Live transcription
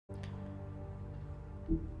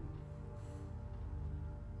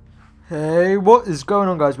Hey, what is going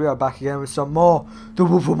on, guys? We are back again with some more The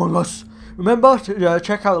Wolf Among Us. Remember to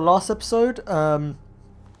check out the last episode.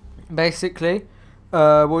 Basically,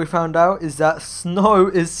 what we found out is that Snow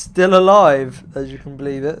is still alive. As you can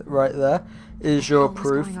believe it, right there is your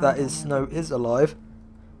proof that Snow is alive.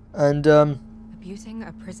 And abusing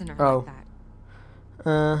a prisoner like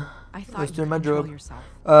that. I thought you could control yourself.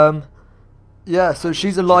 Yeah, so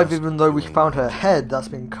she's alive even though we found her head that's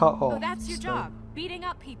been cut off. Oh, that's your job, beating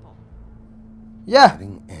up people. Yeah.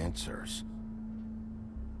 Getting answers.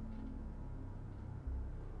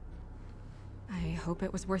 I hope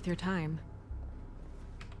it was worth your time.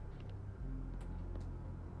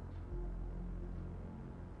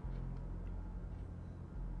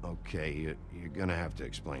 Okay, you're gonna have to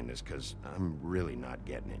explain this, because I'm really not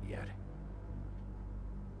getting it yet.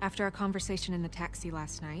 After a conversation in the taxi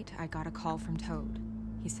last night, I got a call from Toad.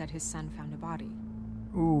 He said his son found a body.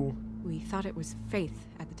 Ooh. We thought it was Faith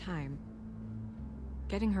at the time.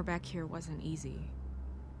 Getting her back here wasn't easy,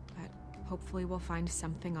 but hopefully we'll find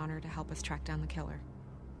something on her to help us track down the killer.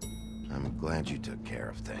 I'm glad you took care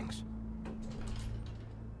of things.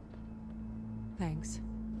 Thanks.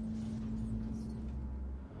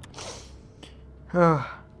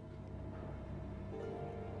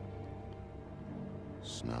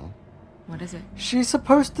 Snow? What is it? She's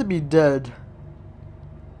supposed to be dead.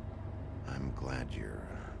 I'm glad you're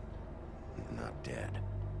not dead.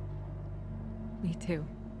 Me too.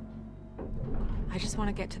 I just want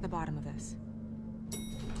to get to the bottom of this.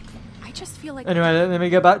 I just feel like... Anyway, let me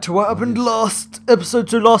get back to what happened last episode.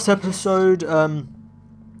 So last episode,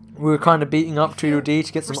 we were kind of beating up Tweedledee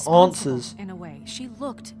to get some answers. In a way, she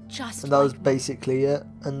looked just and that was basically it.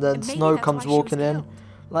 And then Snow comes walking in,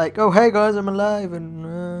 like, "Oh hey guys, I'm alive."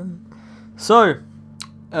 And so,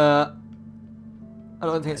 I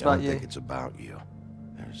don't think it's about you. I don't think it's about you.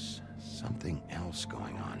 There's something else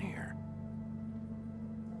going on here.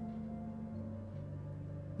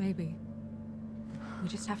 Maybe. We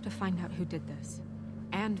just have to find out who did this.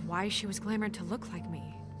 And why she was glamored to look like me.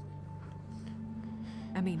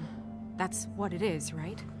 I mean, that's what it is,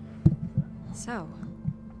 right? So,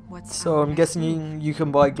 what's... So I'm guessing you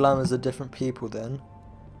can buy glamours of different people then.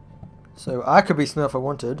 So I could be Snow if I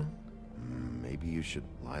wanted. Maybe you should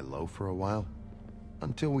lie low for a while.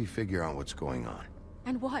 Until we figure out what's going on.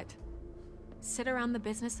 And what? Sit around the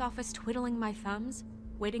business office twiddling my thumbs?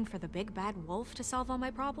 Waiting for the big bad wolf to solve all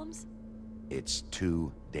my problems? It's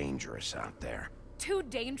too dangerous out there. Too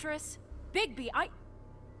dangerous? Bigby,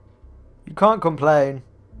 You can't complain.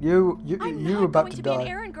 You I'm about not to going to die. be an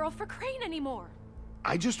errand girl for Crane anymore.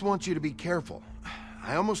 I just want you to be careful.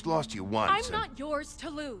 I almost lost you once. I'm not yours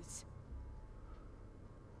to lose.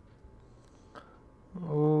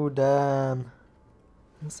 Oh damn.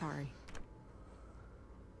 I'm sorry.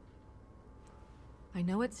 I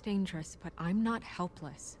know it's dangerous, but I'm not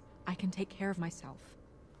helpless. I can take care of myself.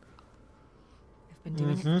 I've been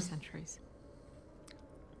doing it for centuries.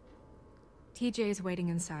 TJ is waiting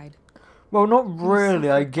inside. Well, not really,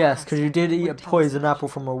 I guess, because you did eat a poison apple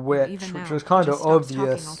from a witch, which was kind of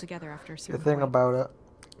obvious. The thing about it.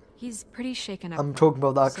 He's pretty shaken up. I'm talking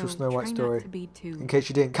about the actual Snow White story, in case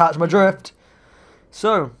you didn't catch my drift.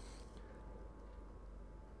 So.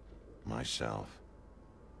 Myself.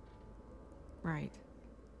 Right.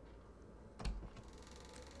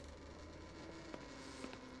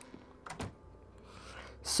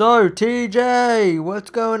 So, TJ, what's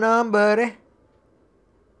going on, buddy?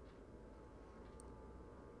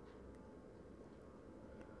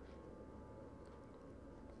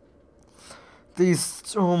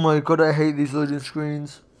 These, oh my god, I hate these loading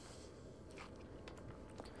screens.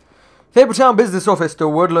 Fabletown Business Office, The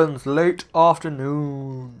Woodlands, late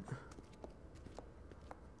afternoon.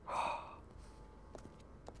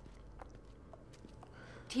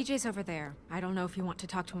 TJ's over there. I don't know if you want to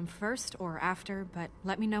talk to him first or after, but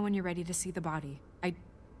let me know when you're ready to see the body. I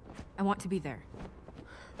want to be there.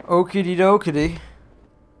 Okey dokey.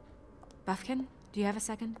 Buffkin, do you have a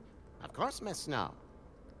second? Of course, Miss Snow.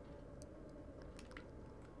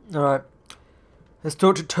 Alright. Let's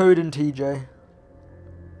talk to Toad and TJ.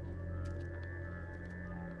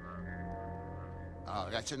 Oh,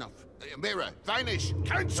 that's enough. Mirror, vanish,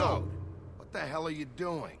 cancel! What the hell are you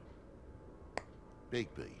doing?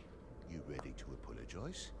 Bigby, you ready to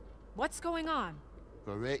apologize? What's going on?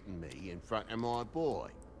 For hitting me in front of my boy.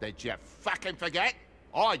 Did you fucking forget?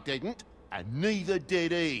 I didn't, and neither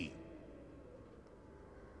did he.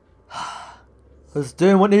 I was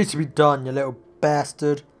doing what needs to be done, you little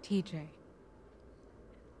bastard. TJ,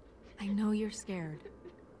 I know you're scared,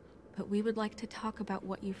 but we would like to talk about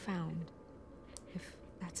what you found, if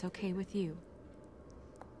that's okay with you.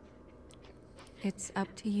 It's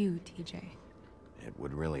up to you, TJ. It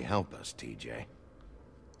would really help us, TJ.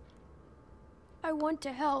 I want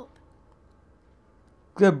to help.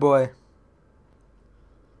 Good boy.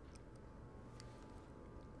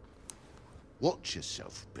 Watch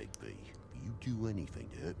yourself, Bigby. You do anything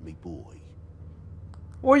to hurt me, boy.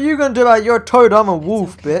 What are you gonna do about your Toad? I'm a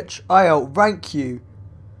wolf, bitch. I outrank you.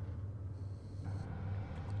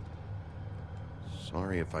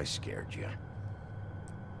 Sorry if I scared you.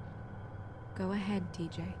 Go ahead,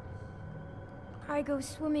 TJ. I go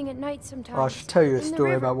swimming at night sometimes. I should tell you a in the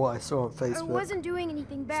story river. about what I saw on I Facebook. wasn't doing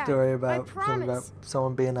anything bad. Story I about something about promise.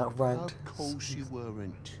 someone being outranked. Of course you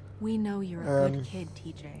weren't. We know you're a good kid,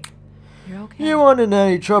 TJ. You're okay. You weren't in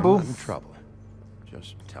any I'm trouble. not in trouble.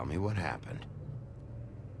 Just tell me what happened.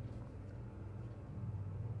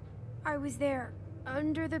 I was there,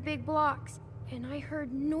 under the big blocks, and I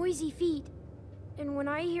heard noisy feet. And when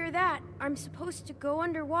I hear that, I'm supposed to go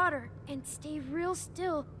underwater and stay real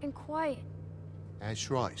still and quiet. That's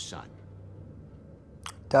right, son.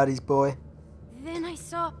 Daddy's boy. Then I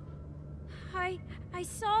saw... I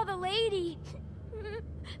saw the lady.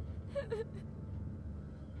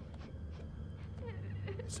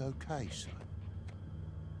 It's okay, son.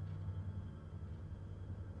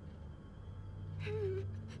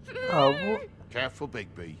 Oh, what? Careful,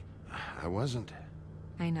 Bigby. I wasn't.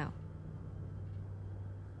 I know.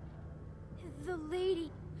 The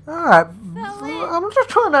lady... Alright, Fell in. I'm just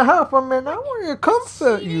trying to help. I mean, I want to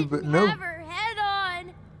comfort She you, but didn't no. have her head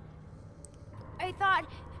on.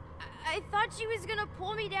 I thought she was gonna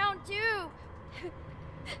pull me down too.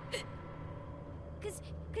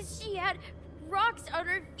 Cause she had rocks on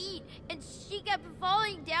her feet and she kept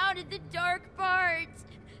falling down in the dark parts.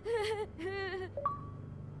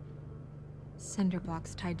 Cinder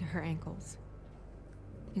blocks tied to her ankles.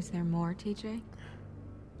 Is there more, TJ?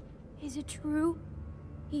 Is it true?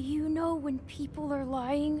 You know when people are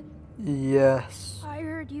lying? Yes. I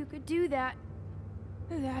heard you could do that.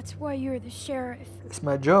 That's why you're the sheriff. It's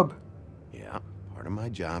my job. Yeah, part of my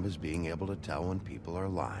job is being able to tell when people are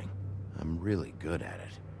lying. I'm really good at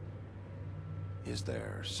it. Is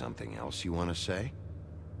there something else you want to say?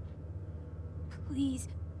 Please,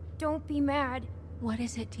 don't be mad. What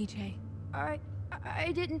is it, TJ? I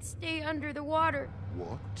didn't stay under the water.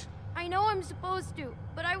 What? I know I'm supposed to,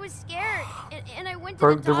 but I was scared, and I went to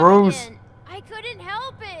Broke the the top rules. again. I couldn't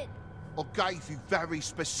help it. I gave you very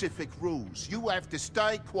specific rules. You have to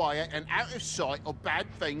stay quiet and out of sight or bad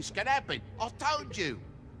things can happen. I told you.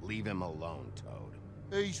 Leave him alone, Toad.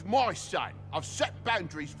 He's my son. I've set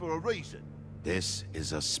boundaries for a reason. This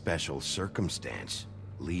is a special circumstance.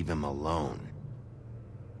 Leave him alone.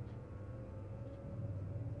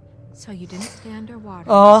 So you didn't stay underwater.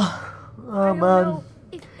 Oh I don't man. know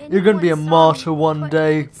if You're gonna be a anyone saw martyr me, one but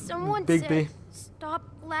day, someone Bigby. said, "Stop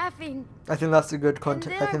laughing." I think that's a good And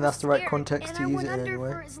context. then I think was that's the right scared, context and to I use went it under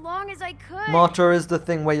anyway. for as long as I could. Martyr is the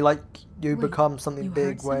thing where you Wait, become something you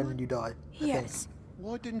big heard when someone? you die. I think. Yes,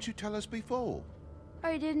 Why didn't you tell us before?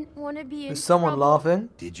 I didn't want to be in Is someone trouble. laughing?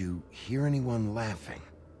 Did you hear anyone laughing?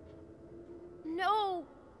 No.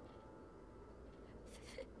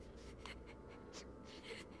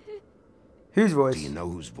 Whose voice? Do you know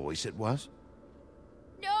whose voice it was?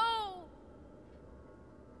 No.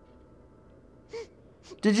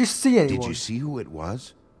 Did you see anyone? Did you see who it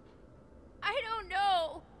was? I don't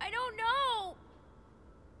know. I don't know.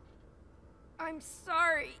 I'm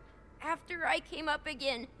sorry. After I came up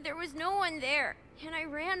again, there was no one there, and I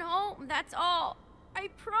ran home, that's all. I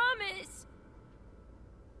promise.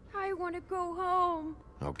 I want to go home.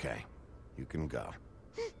 Okay, you can go.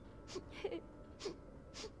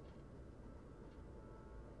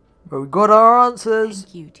 Well, we got our answers.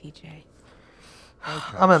 Thank you, TJ.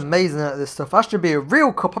 I'm amazing at this stuff. I should be a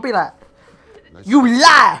real cop. I'll be like, Let's you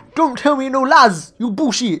lie! Don't tell me no lies! You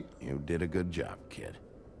bullshit! You did a good job, kid.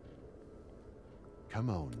 come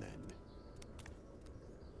on then.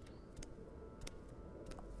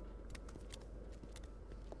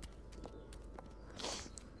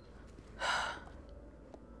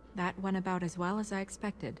 That went about as well as I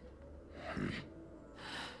expected.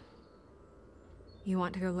 You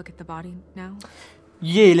want to go look at the body now?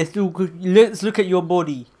 Yeah, let's look at your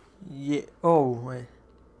body. Yeah. Oh, wait.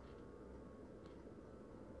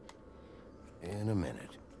 In a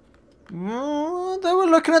minute. They were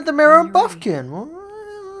looking at the mirror When and you're ready. Buffkin. What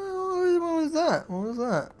was that? What was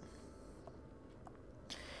that?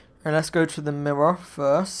 And let's go to the mirror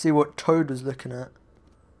first. See what Toad was looking at.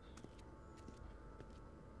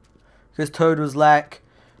 Because Toad was like,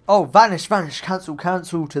 oh, vanish, vanish, cancel,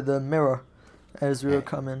 cancel to the mirror as we were Hey,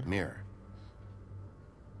 coming. Mirror.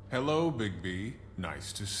 Hello, Bigby.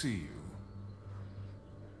 Nice to see you.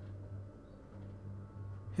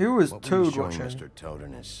 Who was What were you Toad showing watching? Mr. Toad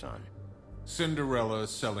and his son? Cinderella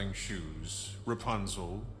selling shoes,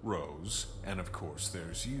 Rapunzel, Rose, and of course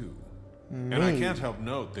there's you. And I can't help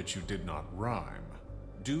note that you did not rhyme.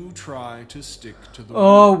 Do try to stick to the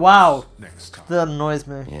Oh, rules wow. next time. That annoys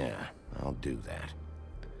me. Yeah, I'll do that.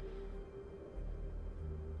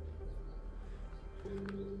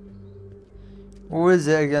 What was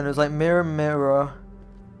it again? It was like mirror, mirror,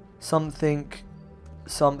 something,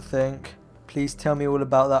 something. Please tell me all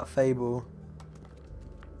about that fable.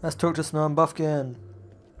 Let's talk to Snow and Buffkin.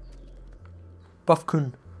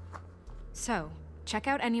 Buffkin. So, check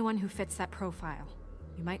out anyone who fits that profile.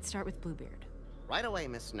 You might start with Bluebeard. Right away,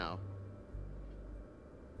 Miss Snow.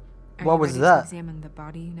 Are What you was ready that? to examine the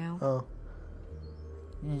body now? Oh.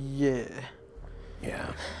 Yeah.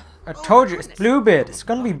 Yeah. I told you, it's Bluebeard. It's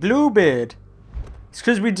gonna be Bluebeard. It's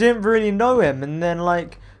because we didn't really know him. And then,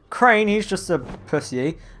 like, Crane, he's just a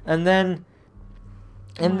pussy. And then...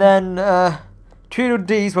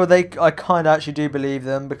 Tweedledees, well, I kind of actually do believe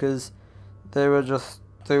them because they were just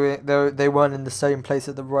they weren't in the same place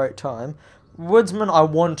at the right time. Woodsman, I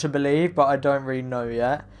want to believe, but I don't really know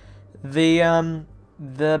yet. The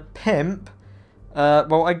pimp,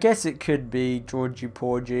 well, I guess it could be Georgie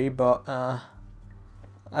Porgy, but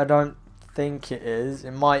I don't think it is.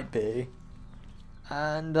 It might be.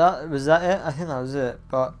 And was that it? I think that was it.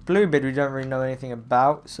 But Bluebeard, we don't really know anything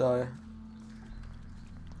about, so.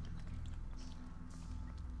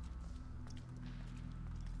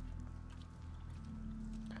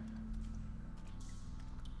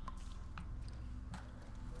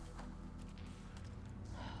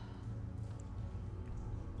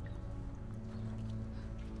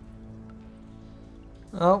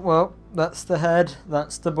 Oh, well, that's the head,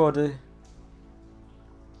 that's the body.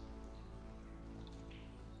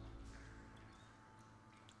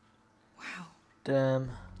 Wow,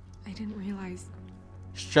 Damn. I didn't realize...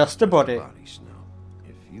 It's just a body. Body, Snow.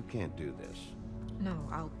 If you can't do this, No,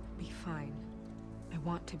 I'll be fine. I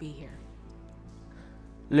want to be here.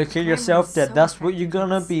 Look at Glamour yourself is dead. so That's what you're effective,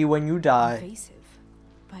 gonna it's be when you die. Invasive,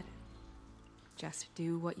 but just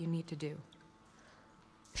do what you need to do.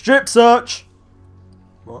 Strip search!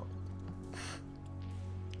 What?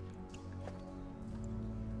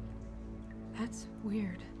 That's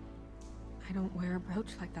weird. I don't wear a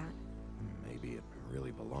brooch like that. maybe it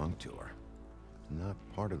really belonged to her. Not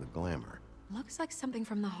part of the glamour. Looks like something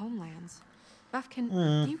from the homelands. Buffkin,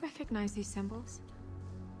 do you recognize these symbols?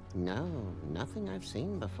 No, nothing I've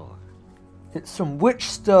seen before. It's some witch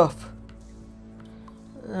stuff.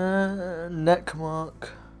 Neck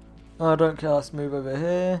mark. Oh, I don't care. Let's move over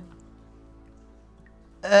here.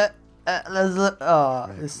 Let's look. Oh,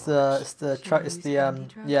 it's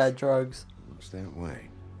the yeah, drugs. Looks that way.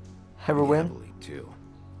 Heroin. Heavily, too.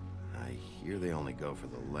 I hear they only go for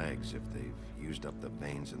the legs if they've used up the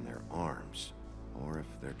veins in their arms, or if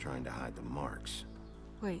they're trying to hide the marks.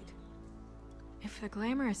 Wait. If the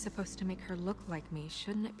glamour is supposed to make her look like me,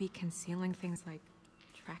 shouldn't it be concealing things like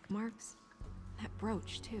track marks? That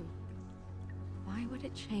brooch, too. Why would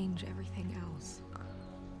it change everything else?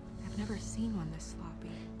 I've never seen one this sloppy.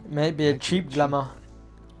 Maybe a cheap glamour.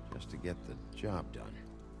 Just to get the job done.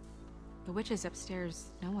 The witches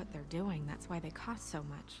upstairs know what they're doing. That's why they cost so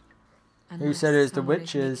much. Who said it was the someone is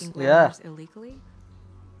witches? making Yeah. glamours illegally?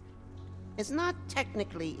 It's not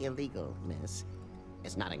technically illegal, miss.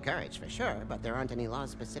 It's not encouraged for sure, but there aren't any laws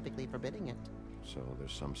specifically forbidding it. So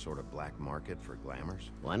there's some sort of black market for glamours?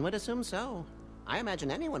 One would assume so. I imagine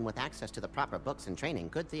anyone with access to the proper books and training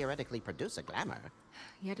could theoretically produce a glamour.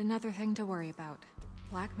 Yet another thing to worry about.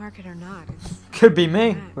 Black market or not, it's... Could be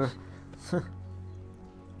me.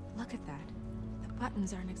 Look at that. The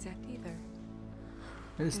buttons aren't exact either.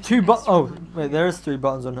 There's There's two an buttons. extra Oh, one wait, here. there is 3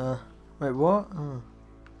 buttons on her. Wait, what? Oh.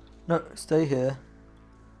 No, stay here.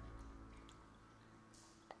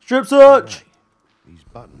 Strip search! Right. These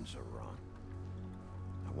buttons are wrong.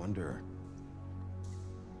 I wonder...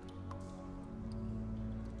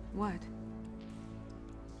 What?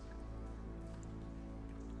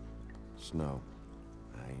 Snow,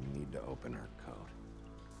 I need to open her coat.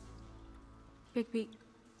 Bigby,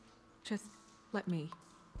 just let me.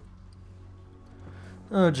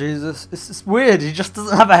 Oh, Jesus. It's just weird. He just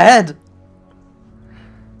doesn't have a head.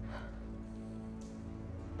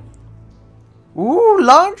 Ooh,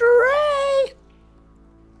 lingerie!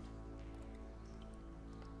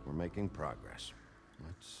 We're making progress.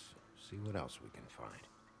 Let's see what else we can find.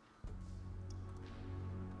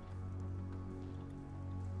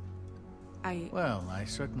 Well, I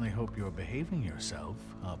certainly hope you're behaving yourself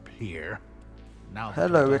up here. Now that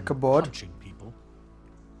Hello, you're done Ichabod. punching people.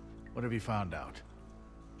 What have you found out?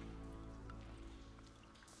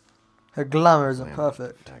 Her glamour isn't Glamour's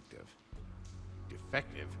perfect. Defective.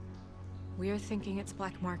 Defective? We're thinking it's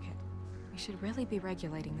black market. We should really be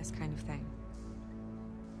regulating this kind of thing.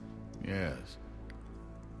 Yes.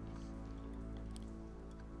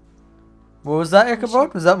 What was that, We Ichabod?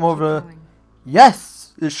 should Was that more of keep a... going.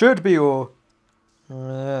 Yes! It should be, or...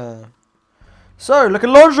 Yeah. So, look at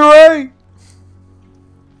lingerie!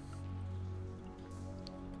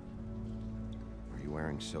 Are you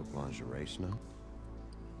wearing silk lingerie, Snow?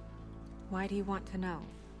 Why do you want to know?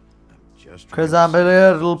 I'm just Because trying I'm to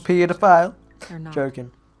a see- little pedophile. They're not.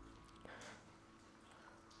 Joking.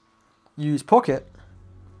 Use pocket.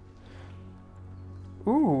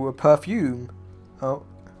 Ooh, a perfume. Oh.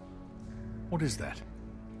 What is that?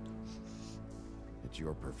 It's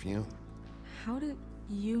your perfume. How do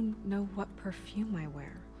you know what perfume I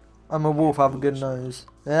wear? I'm a wolf, I have a good nose.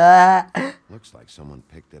 Ah. Looks like someone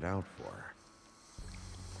picked it out for her.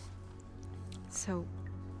 So,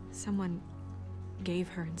 someone gave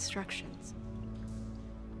her instructions.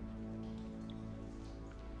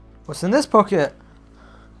 What's in this pocket?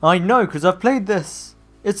 I know, because I've played this.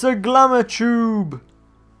 It's a glamour tube.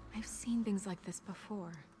 I've seen things like this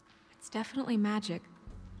before. It's definitely magic,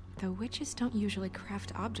 though witches don't usually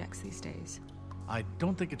craft objects these days. I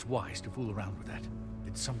don't think it's wise to fool around with that.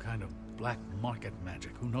 It's some kind of black market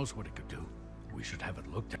magic. Who knows what it could do? We should have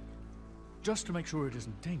it looked at. Just to make sure it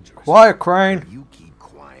isn't dangerous. Quiet, Crane. You keep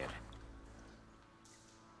quiet.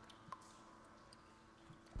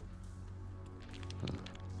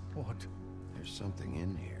 What? There's something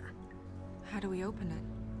in here. How do we open it?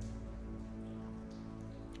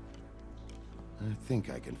 I think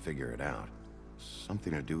I can figure it out.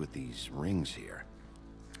 Something to do with these rings here.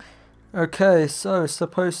 Okay, so it's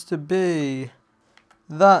supposed to be...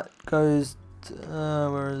 That goes...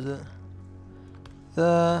 where is it?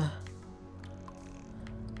 There.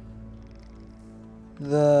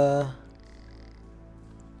 There.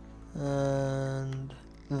 And...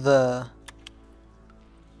 There.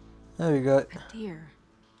 There we go. A deer.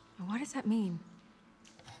 What does that mean?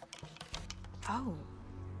 Oh,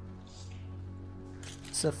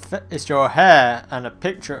 It's your hair and a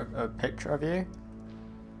picture of you.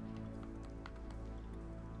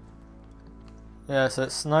 Yeah, so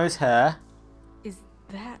it's Snow's hair. is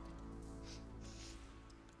that...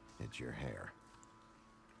 It's your hair.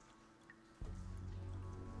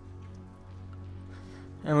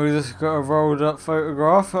 And we just got a rolled up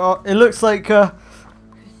photograph. Oh, it looks like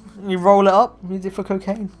you roll it up, use it for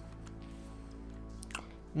cocaine.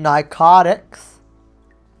 Narcotics.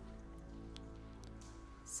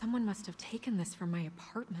 Someone must have taken this from my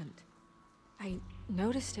apartment. I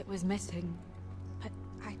noticed it was missing, but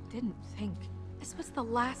I didn't think. This was the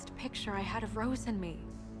last picture I had of Rose and me.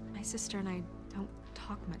 My sister and I don't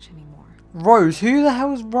talk much anymore. Rose? Who the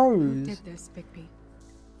hell is Who Rose? did this, Bigby?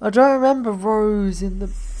 I don't remember Rose in the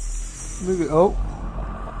movie. Oh.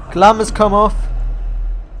 Glamour's come off.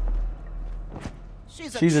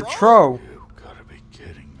 She's a troll. You gotta be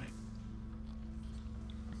kidding me.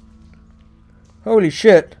 Holy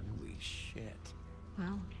shit. Holy shit.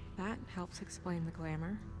 Well, that helps explain the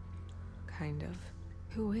glamour. Kind of.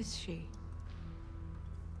 Who is she?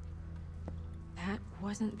 That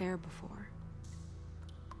wasn't there before.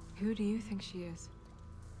 Who do you think she is?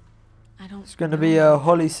 I don't. It's going to know be a anything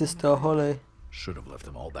Holly about sister, her. Holly. Should have left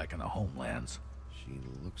them all back in the homelands. She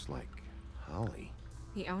looks like Holly.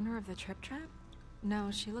 The owner of the Trip Trap? No,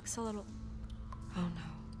 she looks a little... Oh no.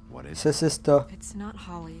 What It's is her it? sister. It's not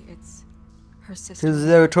Holly, it's her sister. Because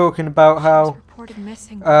they were talking about She was how reported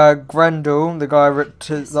missing. Grendel, the guy ripped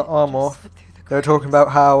the arm off, they were talking about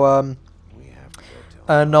how We have to go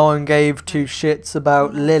tell no one gave two shits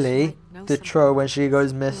about Lily, the troll, when she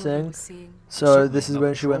goes missing. So this is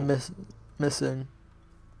when she went missing.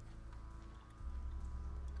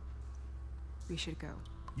 We should go.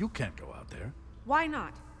 You can't go out there. Why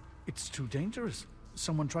not? It's too dangerous.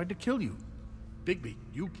 Someone tried to kill you. Bigby,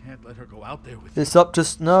 you can't let her go out there with It's up to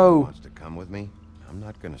Snow. wants to come with me. I'm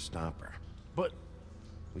not gonna stop her. But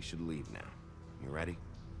We should leave now. You ready?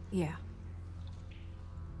 Yeah.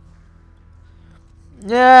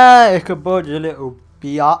 Yeah, Ichabod, you little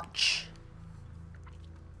biatch.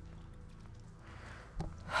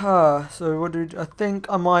 So what did I think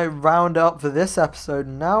I might round up for this episode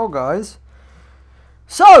now, guys.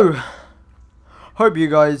 So, hope you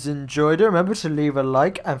guys enjoyed it. Remember to leave a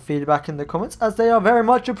like and feedback in the comments, as they are very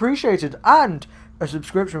much appreciated. And a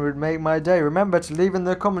subscription would make my day. Remember to leave in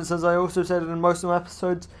the comments, as I also said in most of my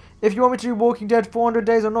episodes, if you want me to do Walking Dead 400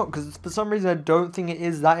 days or not, because for some reason I don't think it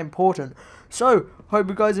is that important. So, hope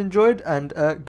you guys enjoyed, and